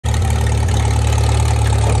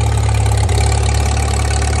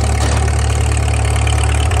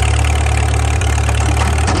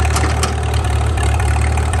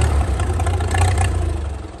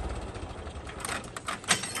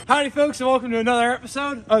Howdy folks, and welcome to another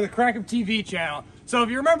episode of the Crank 'em TV channel. So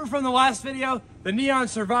if you remember from the last video, the Neon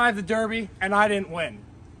survived the Derby and I didn't win.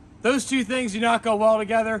 Those two things do not go well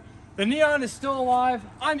together. The Neon is still alive.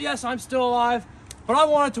 I'm still alive, but I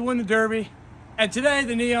wanted to win the Derby. And today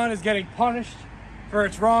the Neon is getting punished for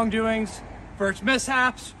its wrongdoings, for its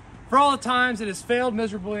mishaps, for all the times it has failed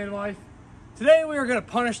miserably in life. Today we are going to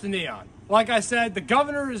punish the Neon. Like I said, the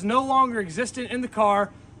governor is no longer existent in the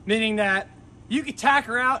car, meaning that you can tack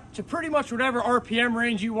her out to pretty much whatever RPM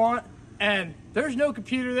range you want, and there's no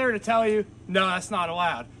computer there to tell you, no, that's not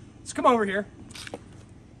allowed. Let's come over here.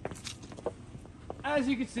 As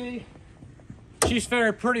you can see, she's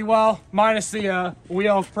fared pretty well, minus the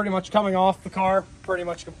wheel pretty much coming off the car pretty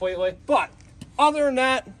much completely. But other than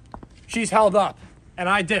that, she's held up, and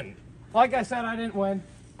I didn't. Like I said, I didn't win.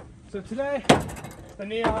 So today, the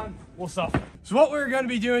Neon will suffer. So what we're going to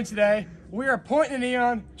be doing today, we are pointing the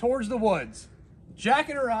Neon towards the woods,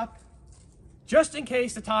 jacking her up, just in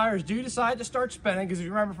case the tires do decide to start spinning, because if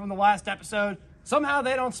you remember from the last episode, somehow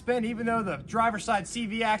they don't spin even though the driver's side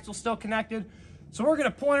CV axle is still connected. So we're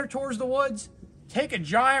going to point her towards the woods, take a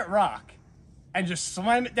giant rock, and just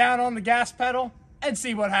slam it down on the gas pedal and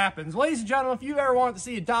see what happens. Ladies and gentlemen, if you've ever wanted to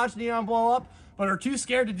see a Dodge Neon blow up, but are too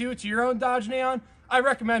scared to do it to your own Dodge Neon, I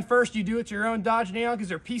recommend first you do it to your own Dodge Neon, because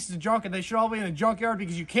they're pieces of junk and they should all be in the junkyard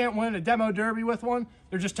because you can't win a demo derby with one.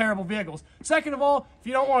 They're just terrible vehicles. Second of all, if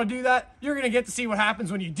you don't want to do that, you're going to get to see what happens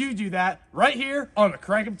when you do that right here on the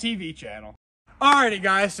Crank 'em TV channel. Alrighty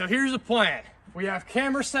guys, so here's the plan. We have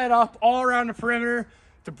cameras set up all around the perimeter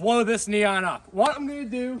to blow this Neon up. What I'm going to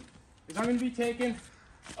do is I'm going to be taking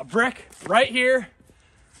a brick right here.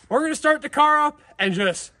 We're going to start the car up and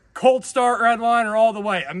just cold start Redliner all the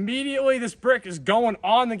way. Immediately this brick is going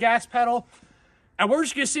on the gas pedal, and we're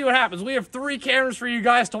just going to see what happens. We have 3 cameras for you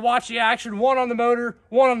guys to watch the action, one on the motor,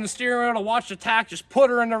 one on the steering wheel to watch the tack, just put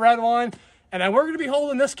her in the Redline, and then we're going to be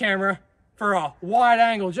holding this camera for a wide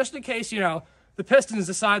angle just in case, you know, the Pistons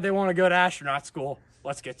decide they want to go to astronaut school.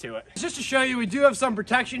 Let's get to it. Just to show you, we do have some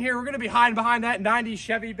protection here. We're going to be hiding behind that 90s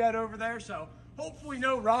Chevy bed over there, so hopefully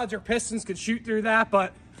no rods or pistons could shoot through that,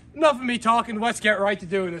 but enough of me talking, let's get right to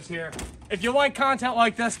doing this here. If you like content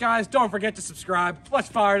like this, guys, don't forget to subscribe. Let's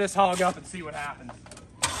fire this hog up and see what happens.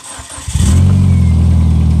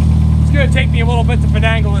 It's gonna take me a little bit to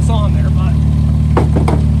finagle this on there, but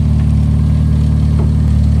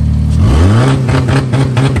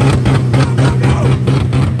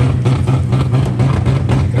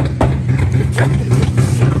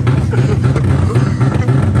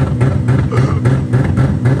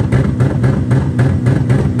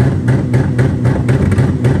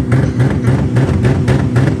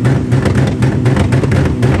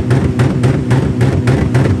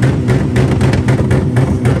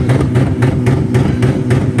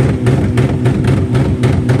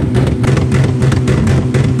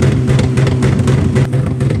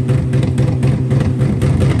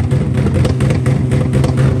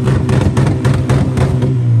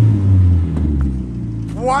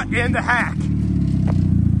what in the heck?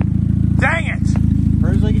 Dang it!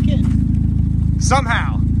 Burns like a kid.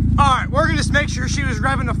 Somehow. Alright, we're gonna just make sure she was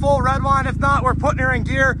revving the full Redline. If not, we're putting her in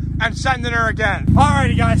gear and sending her again.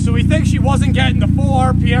 Alrighty guys, so we think she wasn't getting the full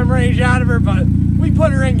RPM range out of her, but we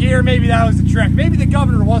put her in gear. Maybe that was the trick. Maybe the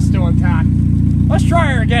governor was still intact. Let's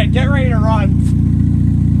try her again. Get ready to run.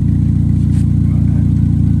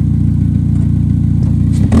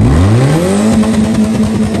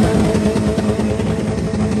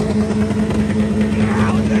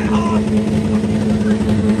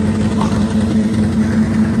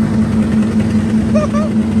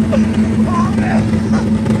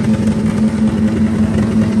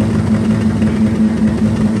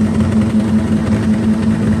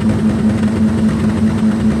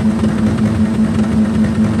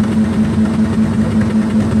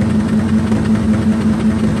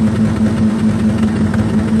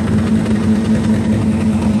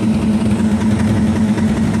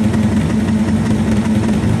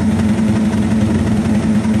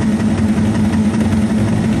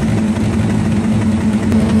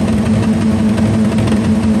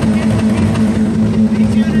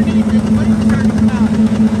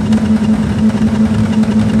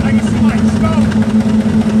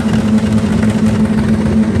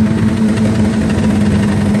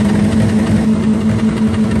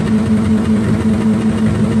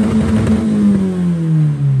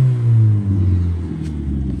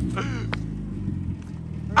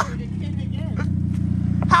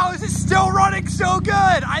 So good,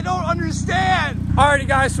 I don't understand. Alrighty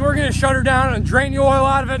guys, so we're gonna shut her down and drain the oil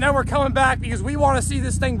out of it, and then we're coming back because we want to see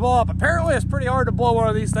this thing blow up. Apparently it's pretty hard to blow one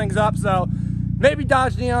of these things up, so Maybe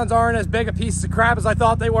Dodge Neons aren't as big a piece of crap as I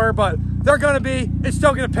thought they were, but they're gonna be. It's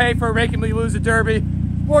still gonna pay for making me lose the Derby.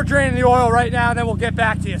 We're draining the oil right now, and then we'll get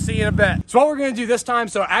back to you. See you in a bit. So what we're gonna do this time,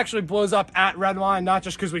 so it actually blows up at Redline, not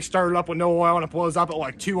just because we started up with no oil and it blows up at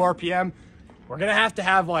like 2 RPM. We're gonna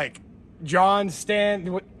have like John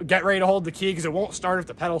get ready to hold the key because it won't start if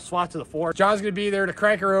the pedal swats to the floor. John's gonna be there to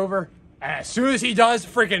crank her over. And as soon as he does,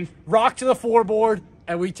 freaking rock to the floorboard,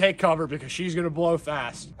 and we take cover because she's gonna blow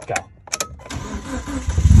fast. Okay.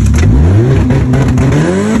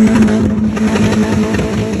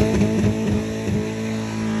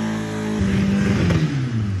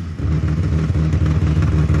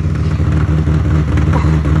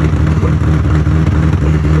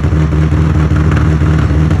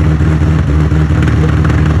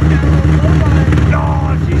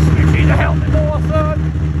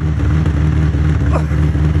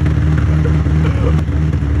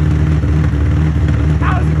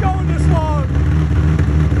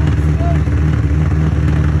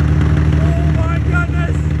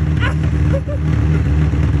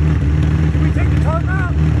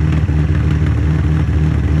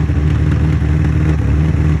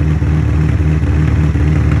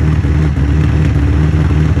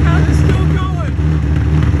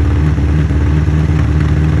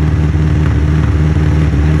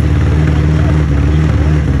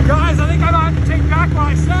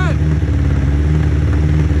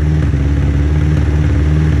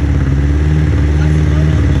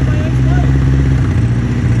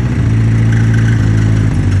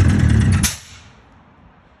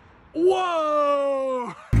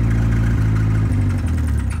 Whoa!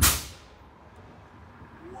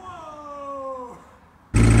 Whoa!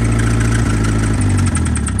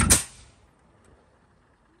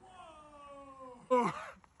 Whoa!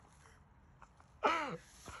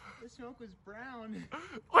 The smoke was brown.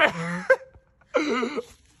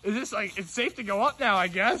 Is this like, it's safe to go up now, I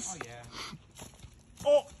guess? Oh,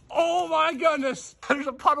 yeah. Oh my goodness. There's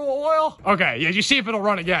a puddle of oil. Okay, yeah, you see if it'll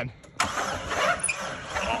run again.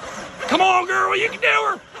 Come on, girl, you can do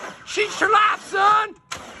her. She's your life, son.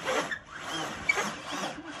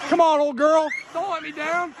 Come on, old girl. Don't let me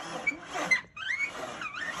down.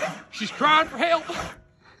 She's crying for help.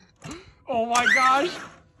 Oh my gosh.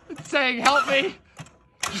 It's saying help me.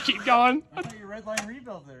 Just keep going. I thought your Redline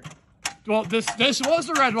rebuild there. Well, this was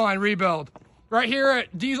the Redline rebuild. Right here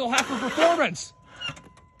at Diesel Heifer Performance.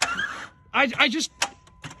 I just...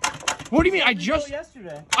 What do you mean? I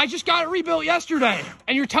just got it rebuilt yesterday,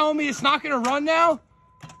 and you're telling me it's not going to run now?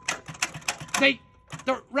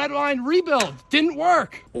 The Redline rebuild didn't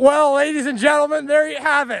work. Well, ladies and gentlemen, there you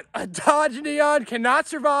have it. A Dodge Neon cannot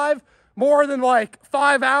survive more than like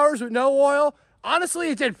 5 hours with no oil. Honestly,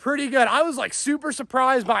 it did pretty good. I was like super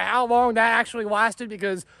surprised by how long that actually lasted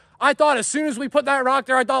because I thought as soon as we put that rock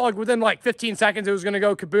there, I thought like within like 15 seconds it was gonna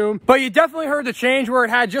go kaboom. But you definitely heard the change where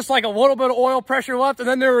it had just like a little bit of oil pressure left and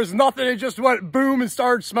then there was nothing. It just went boom and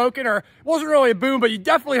started smoking, or it wasn't really a boom, but you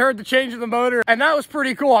definitely heard the change of the motor. And that was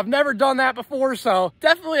pretty cool. I've never done that before, so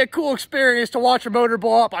definitely a cool experience to watch a motor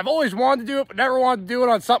blow up. I've always wanted to do it, but never wanted to do it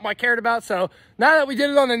on something I cared about. So now that we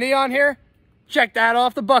did it on the Neon here, check that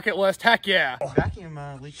off the bucket list. Heck yeah. Vacuum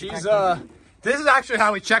leak. This is actually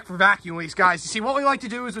how we check for vacuum leaks, guys. You see, what we like to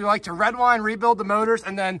do is we like to redline, rebuild the motors,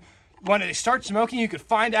 and then when they start smoking, you could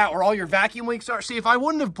find out where all your vacuum leaks are. See, if I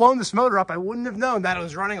wouldn't have blown this motor up, I wouldn't have known that it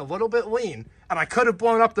was running a little bit lean, and I could have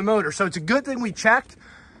blown up the motor. So it's a good thing we checked.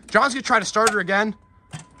 John's gonna try to start her again.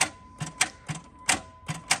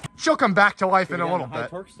 She'll come back to life in a little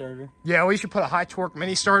bit. Torque starter. Yeah, we should put a high torque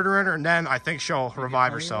mini starter in her, and then I think she'll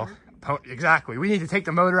revive herself. Exactly. We need to take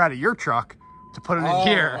the motor out of your truck to put it in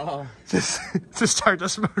here to start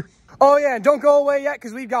this motor. Oh yeah, and don't go away yet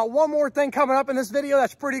because we've got one more thing coming up in this video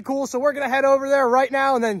that's pretty cool. So we're gonna head over there right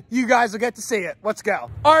now and then you guys will get to see it. Let's go.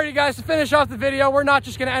 Alrighty guys, to finish off the video, we're not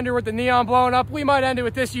just gonna end it with the Neon blowing up. We might end it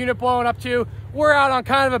with this unit blowing up too. We're out on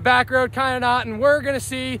kind of a back road, kind of not, and we're gonna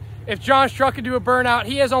see if John's truck can do a burnout.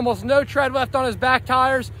 He has almost no tread left on his back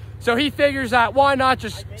tires. So he figures that why not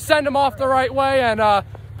just send him off the right way and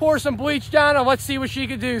pour some bleach down and let's see what she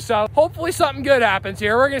can do. So hopefully something good happens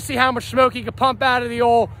here. We're gonna see how much smoke he can pump out of the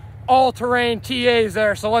old all-terrain TAs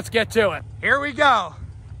there. So let's get to it. Here we go.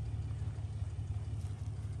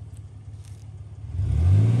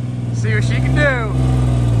 See what she can do.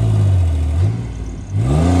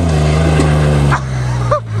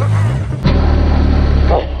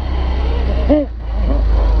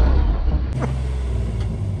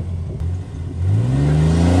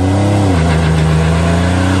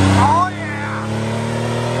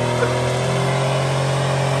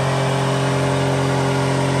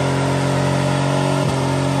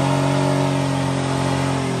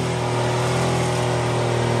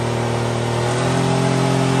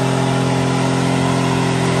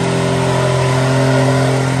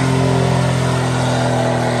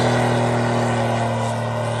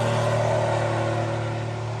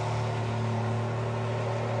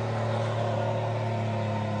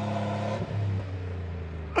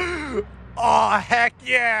 Oh, heck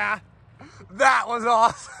yeah. That was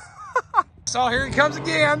awesome. So here he comes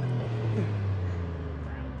again.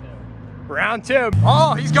 Round two.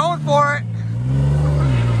 Oh, he's going for it.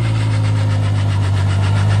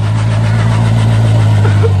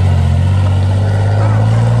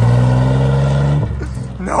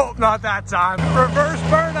 Nope, not that time. Reverse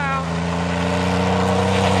burnout.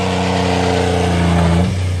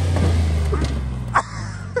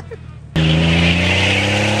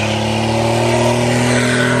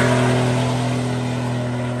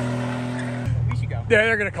 We should go. Yeah,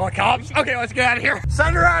 they're gonna call cops. Okay, let's get out of here.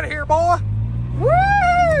 Send her out of here, boy.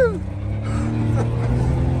 Woo!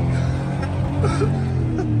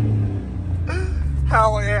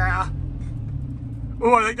 Hell yeah.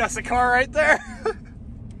 Oh, I think that's the car right there.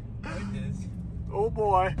 Oh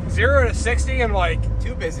boy. 0 to 60 in like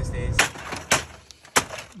 2 business days.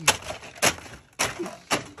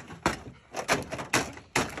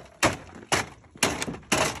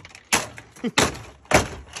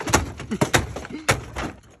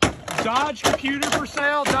 Dodge computer for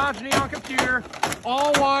sale, Dodge Neon computer,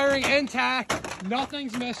 all wiring intact,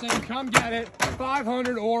 nothing's missing. Come get it.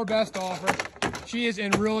 500 or best offer. She is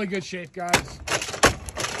in really good shape, guys.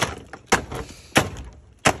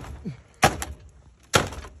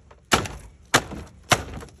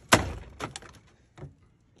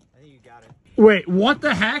 Wait, what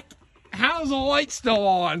the heck? How's the light still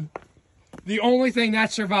on? The only thing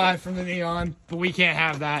that survived from the Neon, but we can't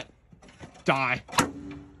have that. Die.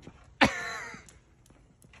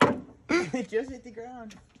 It just hit the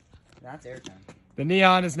ground. That's airtime. The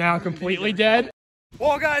Neon is now completely dead.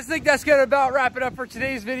 Well, guys, I think that's gonna about wrap it up for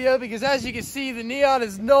today's video, because as you can see, the Neon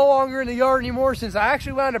is no longer in the yard anymore. Since I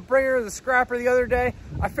actually wanted to bring her to the scrapper the other day,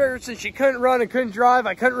 I figured since she couldn't run and couldn't drive,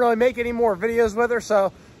 I couldn't really make any more videos with her,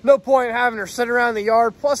 so no point in having her sit around the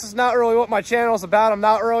yard. Plus, it's not really what my channel is about. I'm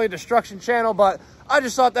not really a destruction channel, but I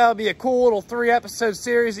just thought that would be a cool little 3-episode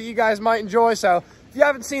series that you guys might enjoy. So if you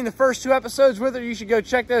haven't seen the first 2 episodes with her, you should go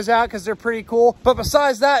check those out because they're pretty cool. But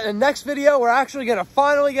besides that, in the next video, we're actually going to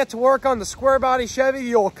finally get to work on the square body Chevy,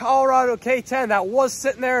 the old Colorado K10 that was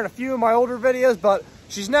sitting there in a few of my older videos, but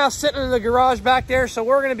she's now sitting in the garage back there. So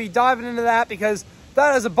we're going to be diving into that because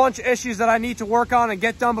that has a bunch of issues that I need to work on and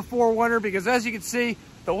get done before winter, because as you can see,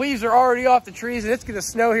 the leaves are already off the trees and it's going to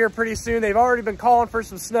snow here pretty soon. They've already been calling for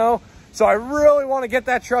some snow. So I really want to get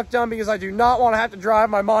that truck done because I do not want to have to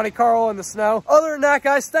drive my Monte Carlo in the snow. Other than that,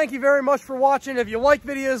 guys, thank you very much for watching. If you like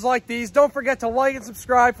videos like these, don't forget to like and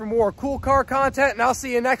subscribe for more cool car content. And I'll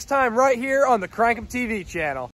see you next time right here on the Crank 'em TV channel.